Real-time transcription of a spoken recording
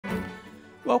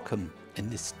Welcome. In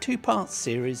this two-part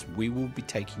series we will be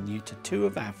taking you to two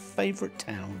of our favourite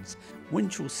towns,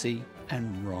 Winchelsea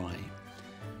and Rye.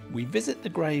 We visit the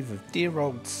grave of dear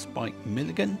old Spike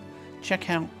Milligan,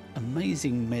 check out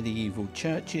amazing medieval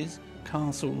churches,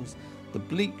 castles, the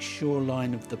bleak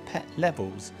shoreline of the Pett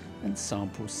Levels and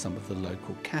sample some of the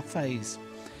local cafes.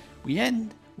 We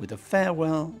end with a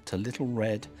farewell to Little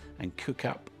Red and cook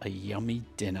up a yummy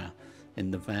dinner in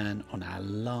the van on our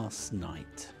last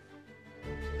night.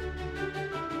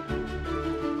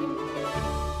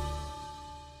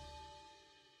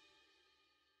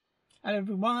 Hello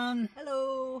everyone.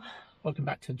 Hello. Welcome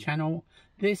back to the channel.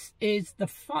 This is the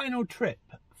final trip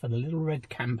for the Little Red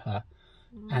camper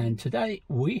and today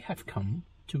we have come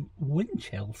to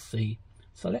Winchelsea.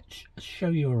 So let's show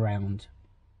you around.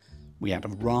 We had a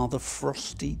rather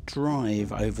frosty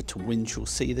drive over to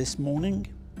Winchelsea this morning.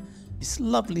 It's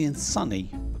lovely and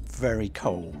sunny but very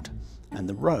cold and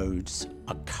the roads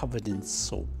are covered in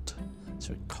salt,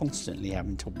 so we're constantly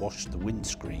having to wash the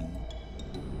windscreen.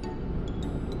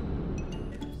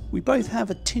 We both have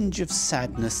a tinge of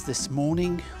sadness this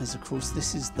morning, as of course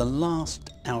this is the last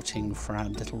outing for our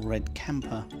Little Red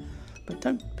camper. But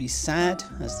don't be sad,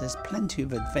 as there's plenty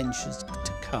of adventures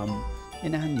to come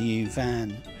in our new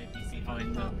van. Maybe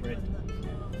behind that red.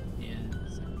 Yeah.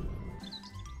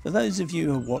 For those of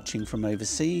you who are watching from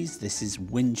overseas, this is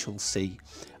Winchelsea,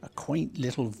 a quaint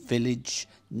little village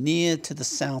near to the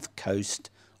south coast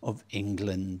of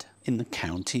England in the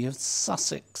county of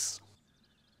Sussex.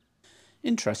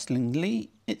 Interestingly,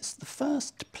 it's the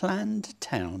first planned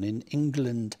town in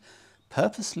England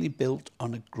purposely built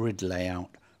on a grid layout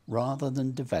rather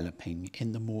than developing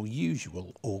in the more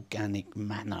usual organic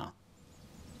manner.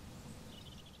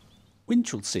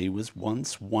 Winchelsea was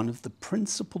once one of the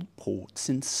principal ports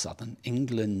in southern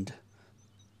England,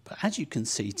 but as you can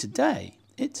see today,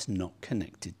 it's not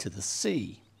connected to the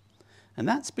sea. And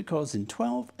that's because in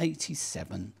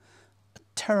 1287,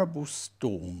 terrible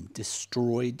storm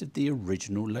destroyed the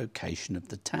original location of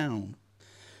the town.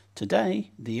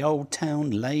 Today, the old town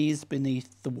lays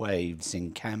beneath the waves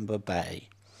in Camber Bay.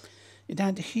 It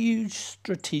had huge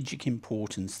strategic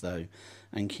importance though,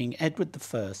 and King Edward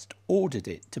I ordered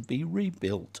it to be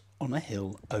rebuilt on a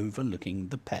hill overlooking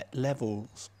the Pett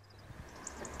Levels.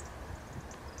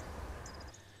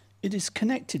 It is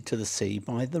connected to the sea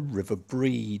by the River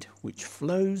Brede, which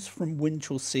flows from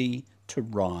Winchelsea to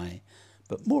Rye,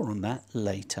 but more on that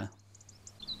later.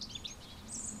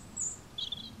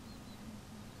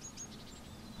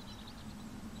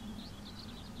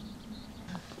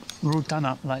 We're all done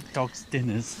up like dogs'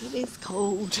 dinners. It is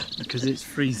cold. Because it's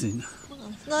freezing. Well,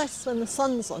 it's nice when the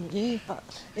sun's on you, but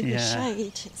in the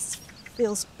shade it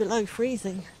feels below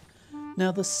freezing.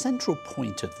 Now the central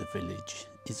point of the village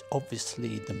is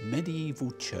obviously the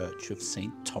medieval church of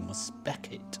St. Thomas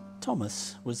Becket.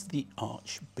 Thomas was the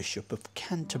Archbishop of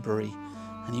Canterbury,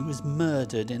 and he was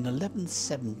murdered in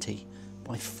 1170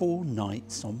 by 4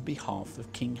 knights on behalf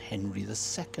of King Henry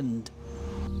II.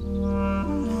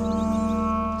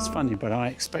 It's funny, but I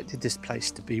expected this place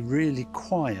to be really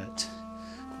quiet.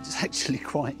 It's actually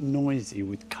quite noisy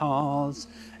with cars,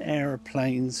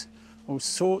 aeroplanes, all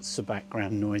sorts of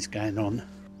background noise going on.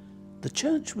 The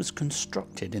church was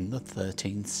constructed in the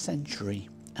 13th century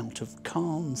out of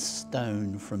Caen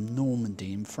stone from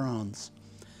Normandy in France.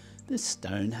 This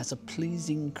stone has a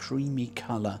pleasing creamy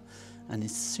colour and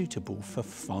is suitable for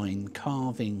fine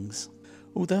carvings,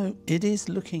 although it is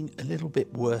looking a little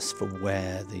bit worse for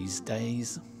wear these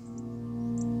days.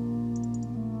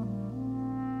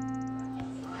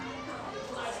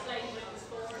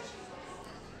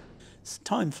 It's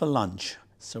time for lunch,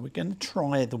 so we're going to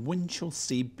try the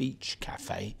Winchelsea Beach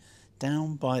Cafe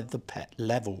down by the Pett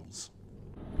Levels.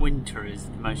 Winter is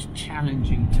the most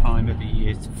challenging time of the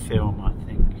year to film, I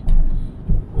think.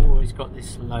 Always got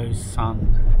this low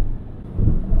sun.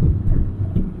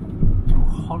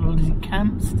 Holiday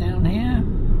camps down here.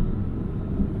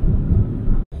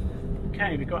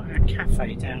 Okay, we've got our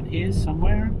cafe down here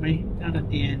somewhere, haven't we? Down at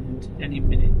the end, any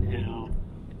minute now.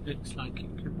 It looks like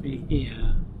it could be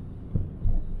here,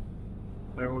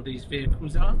 where all these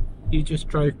vehicles are. You just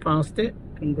drove past it.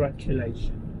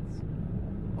 Congratulations.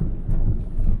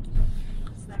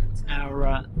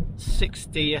 Our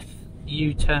 60th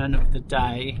U-turn of the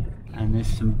day, and there's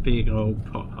some big old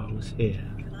potholes here.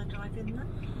 Can I drive in there?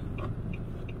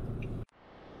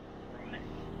 Right.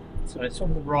 So it's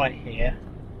on the right here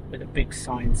with a big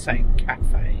sign saying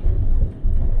cafe.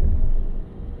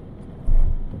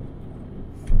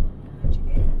 How'd you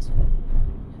get?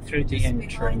 Through the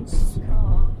entrance.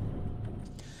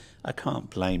 I can't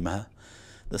blame her.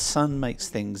 The sun makes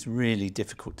things really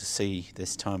difficult to see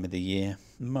this time of the year.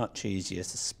 Much easier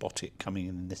to spot it coming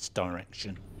in this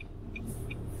direction.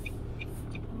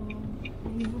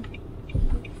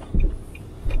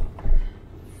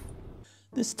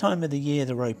 This time of the year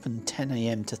they're open 10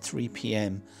 AM to 3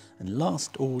 PM and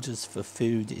last orders for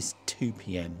food is 2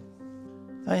 PM.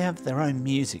 They have their own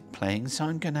music playing, so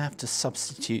I'm going to have to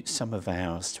substitute some of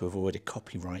ours to avoid a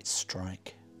copyright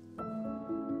strike.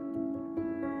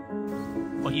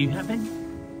 What are you having?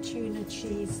 Tuna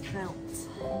cheese melt.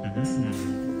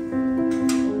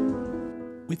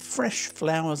 With fresh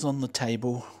flowers on the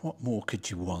table, what more could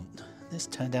you want? This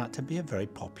turned out to be a very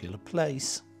popular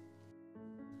place.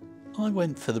 I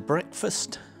went for the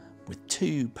breakfast with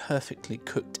 2 perfectly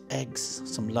cooked eggs,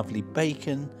 some lovely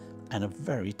bacon and a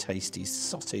very tasty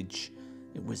sausage.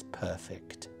 It was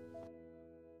perfect.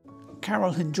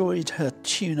 Carol enjoyed her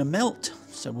tuna melt,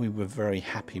 so we were very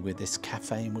happy with this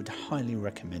cafe and would highly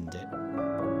recommend it.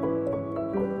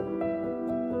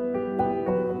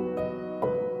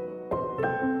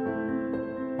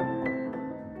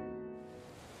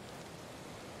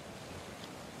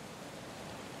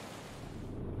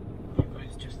 You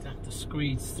guys just have to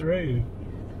squeeze through.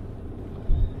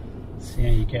 See how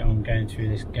you get on going through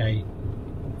this gate.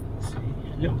 See,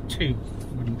 a little tube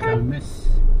wouldn't go amiss.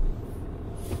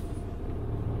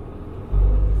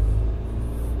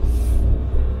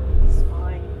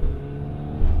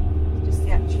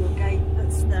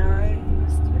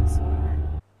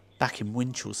 Back in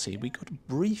Winchelsea we got a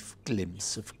brief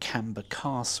glimpse of Camber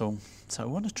Castle, so I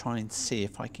want to try and see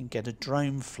if I can get a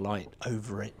drone flight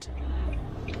over it.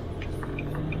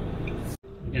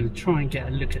 We're going to try and get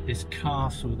a look at this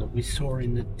castle that we saw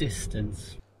in the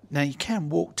distance. Now you can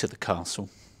walk to the castle,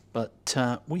 but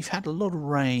we've had a lot of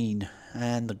rain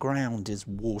and the ground is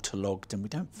waterlogged and we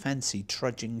don't fancy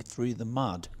trudging through the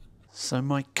mud. So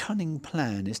my cunning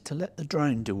plan is to let the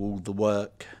drone do all the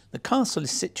work. The castle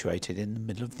is situated in the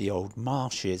middle of the old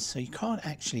marshes, so you can't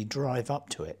actually drive up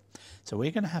to it. So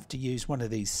we're going to have to use one of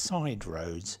these side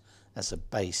roads as a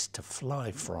base to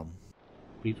fly from.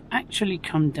 We've actually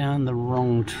come down the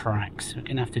wrong track, so we're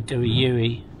going to have to do a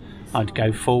U-E. I'd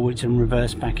go forwards and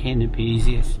reverse back in, it'd be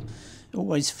easiest. It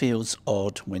always feels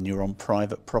odd when you're on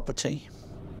private property.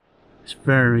 It's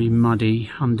very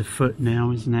muddy underfoot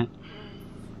now, isn't it?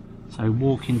 So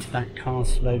walking to that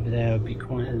castle over there would be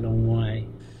quite a long way.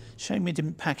 Shame we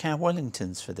didn't pack our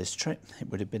Wellingtons for this trip. It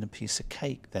would have been a piece of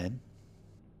cake then.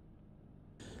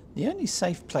 The only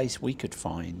safe place we could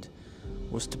find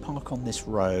was to park on this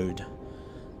road.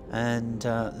 And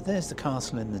there's the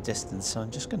castle in the distance, so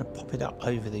I'm just going to pop it up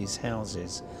over these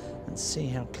houses and see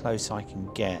how close I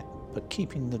can get, but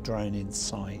keeping the drone in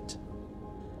sight.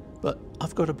 But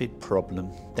I've got a big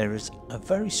problem. There is a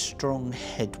very strong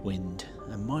headwind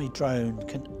and my drone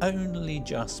can only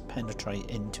just penetrate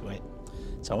into it.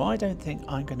 So I don't think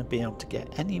I'm going to be able to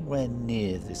get anywhere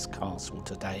near this castle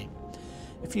today.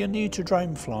 If you're new to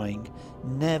drone flying,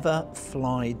 never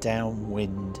fly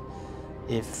downwind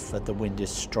if the wind is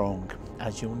strong,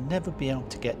 as you'll never be able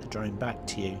to get the drone back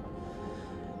to you.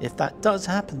 If that does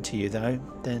happen to you though,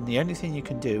 then the only thing you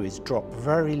can do is drop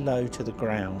very low to the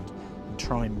ground and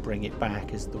try and bring it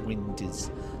back as the wind is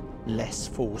less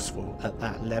forceful at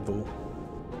that level.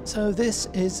 So this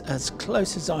is as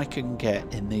close as I can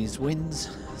get in these winds,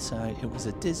 so it was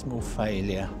a dismal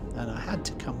failure and I had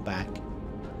to come back.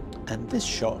 And this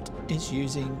shot is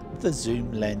using the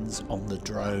zoom lens on the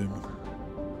drone.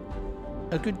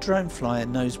 A good drone flyer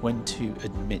knows when to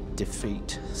admit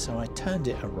defeat, so I turned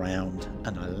it around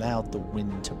and allowed the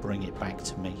wind to bring it back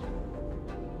to me.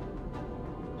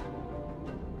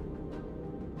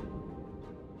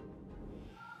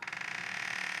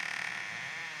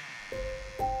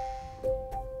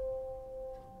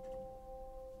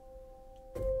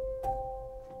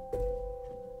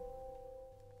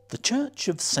 The Church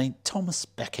of St. Thomas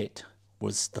Becket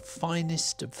was the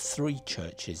finest of 3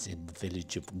 churches in the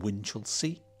village of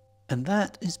Winchelsea, and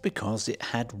that is because it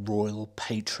had royal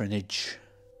patronage.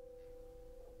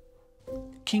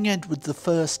 King Edward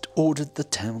I ordered the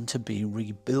town to be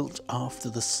rebuilt after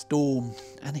the storm,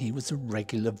 and he was a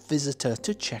regular visitor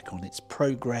to check on its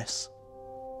progress.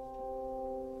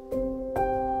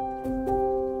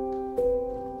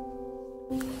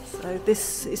 So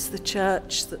this is the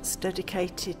church that's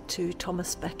dedicated to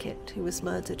Thomas Becket, who was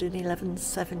murdered in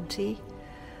 1170.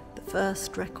 The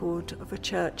first record of a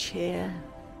church here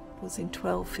was in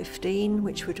 1215,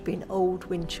 which would have been Old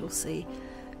Winchelsea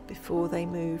before they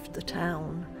moved the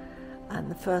town. And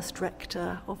the first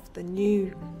rector of the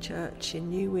new church in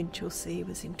New Winchelsea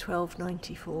was in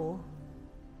 1294.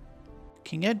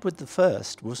 King Edward I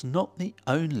was not the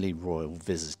only royal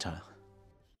visitor.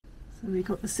 So we've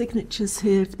got the signatures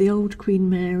here of the old Queen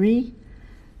Mary.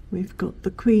 We've got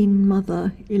the Queen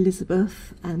Mother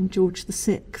Elizabeth and George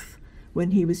VI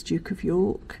when he was Duke of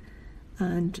York.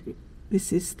 And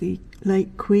this is the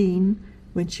late Queen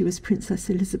when she was Princess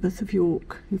Elizabeth of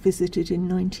York, who visited in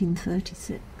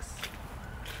 1936.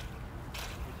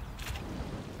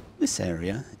 This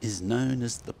area is known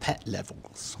as the Pett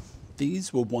Levels.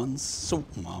 These were once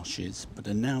salt marshes, but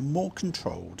are now more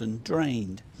controlled and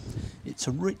drained. It's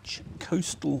a rich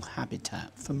coastal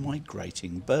habitat for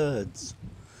migrating birds.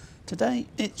 Today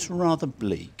it's rather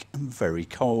bleak and very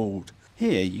cold.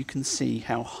 Here you can see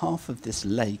how half of this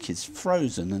lake is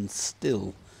frozen and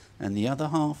still, and the other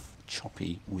half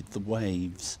choppy with the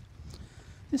waves.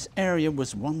 This area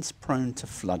was once prone to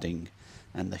flooding,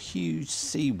 and the huge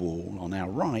seawall on our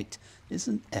right is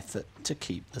an effort to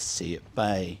keep the sea at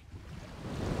bay.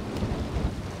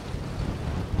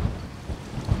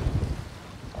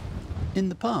 In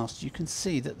the past, you can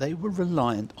see that they were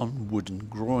reliant on wooden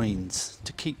groins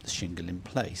to keep the shingle in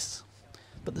place,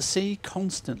 but the sea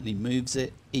constantly moves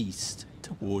it east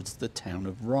towards the town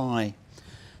of Rye.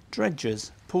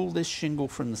 Dredgers pull this shingle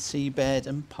from the seabed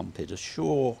and pump it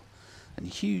ashore, and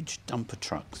huge dumper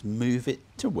trucks move it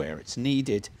to where it's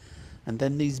needed, and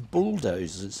then these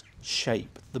bulldozers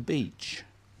shape the beach.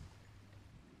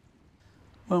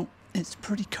 Well, it's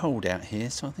pretty cold out here,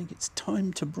 so I think it's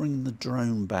time to bring the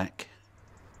drone back.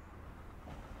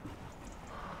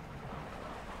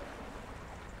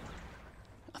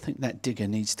 I think that digger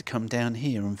needs to come down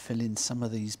here and fill in some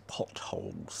of these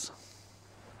potholes.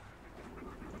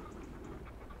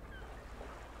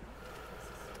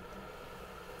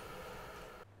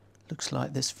 Looks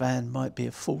like this van might be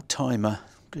a full-timer.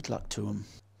 Good luck to them.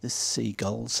 This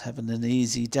seagull's having an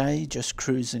easy day, just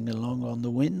cruising along on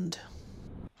the wind.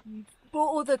 You've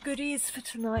bought all the goodies for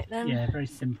tonight then? Yeah, very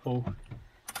simple.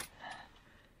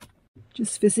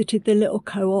 Just visited the little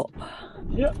co-op.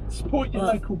 Yep, support your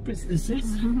local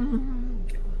businesses.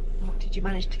 What did you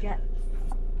manage to get?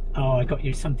 Oh, I got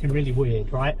you something really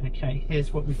weird, right? Okay,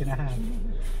 here's what we're going to have.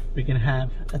 We're going to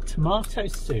have a tomato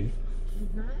soup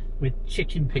with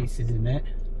chicken pieces in it.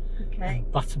 Okay.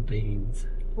 And butter beans.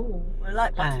 Oh, I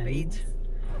like butter beans.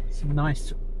 Some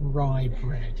nice rye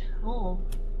bread.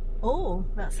 Oh,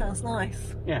 that sounds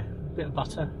nice. Yeah, a bit of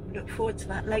butter. Look forward to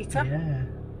that later. Yeah.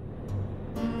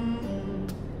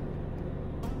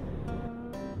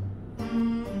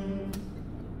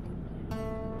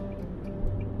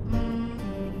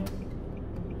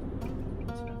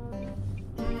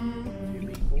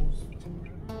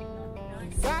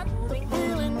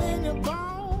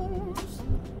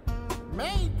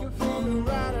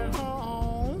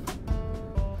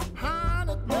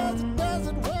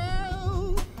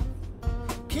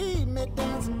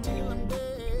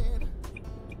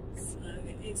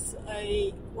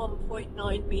 A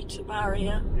 1.9 metre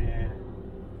barrier. Yeah.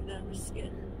 Never risk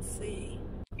it. Let's see.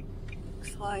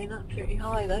 Looks high, not pretty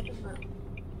high though, doesn't it?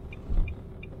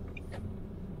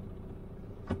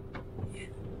 Yeah.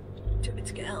 Took me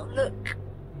to get out and look.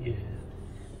 Yeah.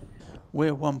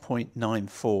 We're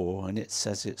 1.94 and it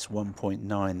says it's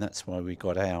 1.9, that's why we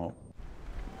got out.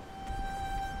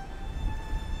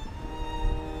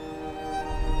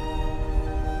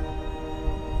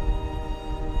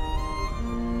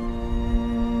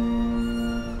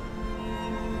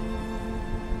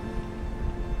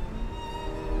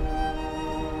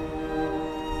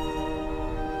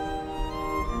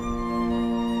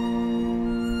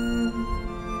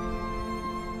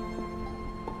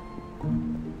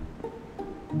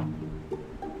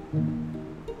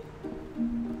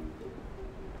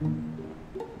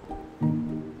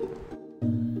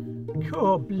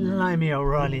 Oh, blimey,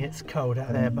 O'Reilly, it's cold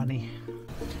out there, bunny.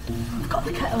 I've got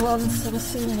the kettle on so we'll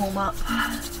soon warm up.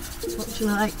 What would you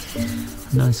like?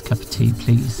 A nice cup of tea,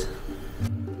 please.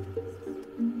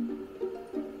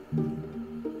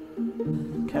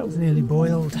 Kettle's nearly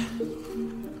boiled.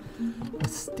 We're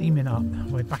steaming up.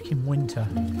 We're back in winter.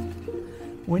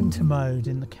 Winter mode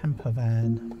in the camper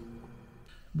van.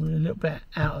 We're a little bit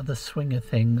out of the swing of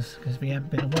things because we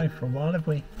haven't been away for a while, have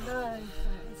we? No,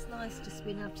 it's nice just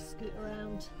being able to scoot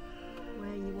around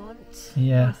where you want.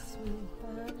 Yeah. Nice swing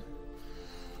fan.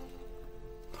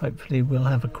 Hopefully we'll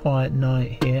have a quiet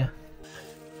night here.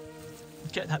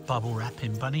 Get that bubble wrap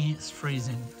in, bunny, it's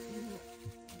freezing.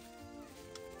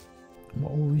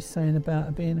 What were we saying about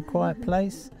it being a quiet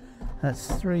place? That's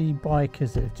 3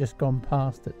 bikers that have just gone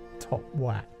past at top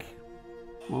whack.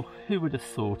 Well, who would have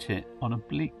thought it? On a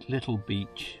bleak little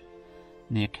beach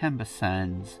near Camber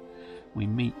Sands, we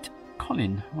meet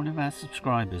Colin, one of our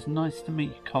subscribers. Nice to meet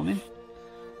you, Colin.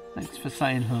 Thanks for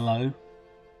saying hello.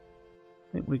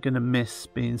 I think we're going to miss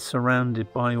being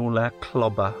surrounded by all our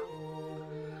clobber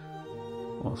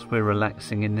whilst we're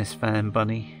relaxing in this van,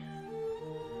 Bunny.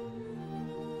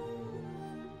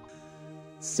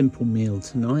 Simple meal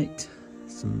tonight.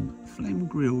 Some flame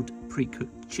grilled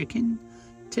pre-cooked chicken,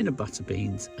 tin of butter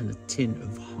beans and a tin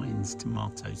of Heinz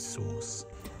tomato sauce.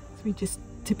 So we just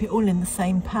dip it all in the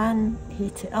same pan,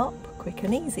 heat it up, quick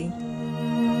and easy.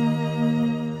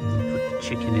 And we'll put the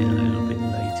chicken in a little bit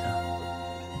later.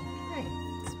 Great.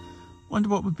 Wonder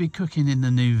what we'll be cooking in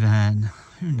the new van.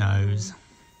 Who knows?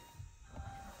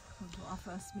 Wonder what our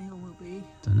first meal will be.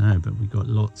 Don't know, but we've got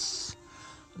lots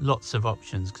of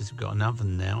options because we've got an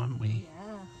oven now, haven't we?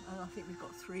 Yeah, and I think we've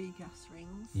got 3 gas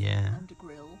rings. Yeah. And a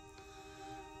grill.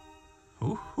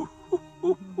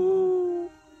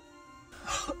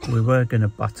 We were going to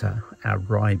butter our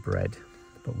rye bread,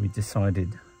 but we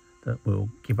decided that we'll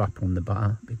give up on the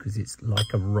butter because it's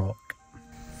like a rock.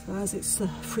 So as it's a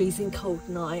freezing cold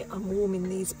night, I'm warming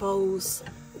these bowls.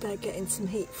 They're getting some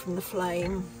heat from the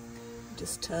flame.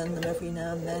 Just turn them every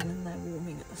now and then and they're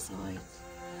warming at the sides.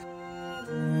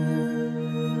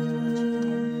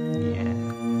 Yeah.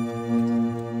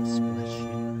 Splash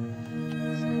it.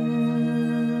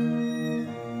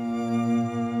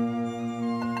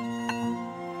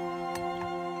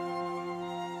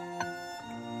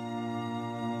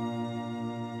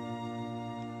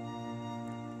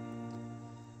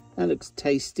 That looks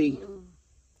tasty.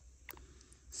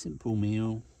 Simple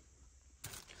meal.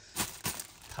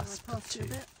 Cusp of 2.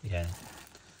 Yeah.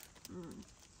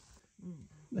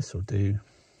 This will do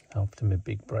after my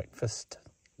big breakfast,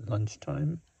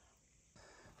 lunchtime.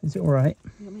 Is it all right?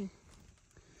 Yummy.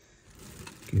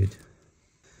 Good.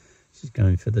 She's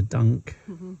going for the dunk.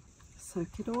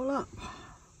 Soak it all up.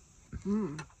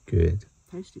 Good.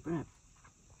 Tasty bread.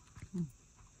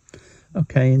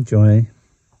 Okay, enjoy.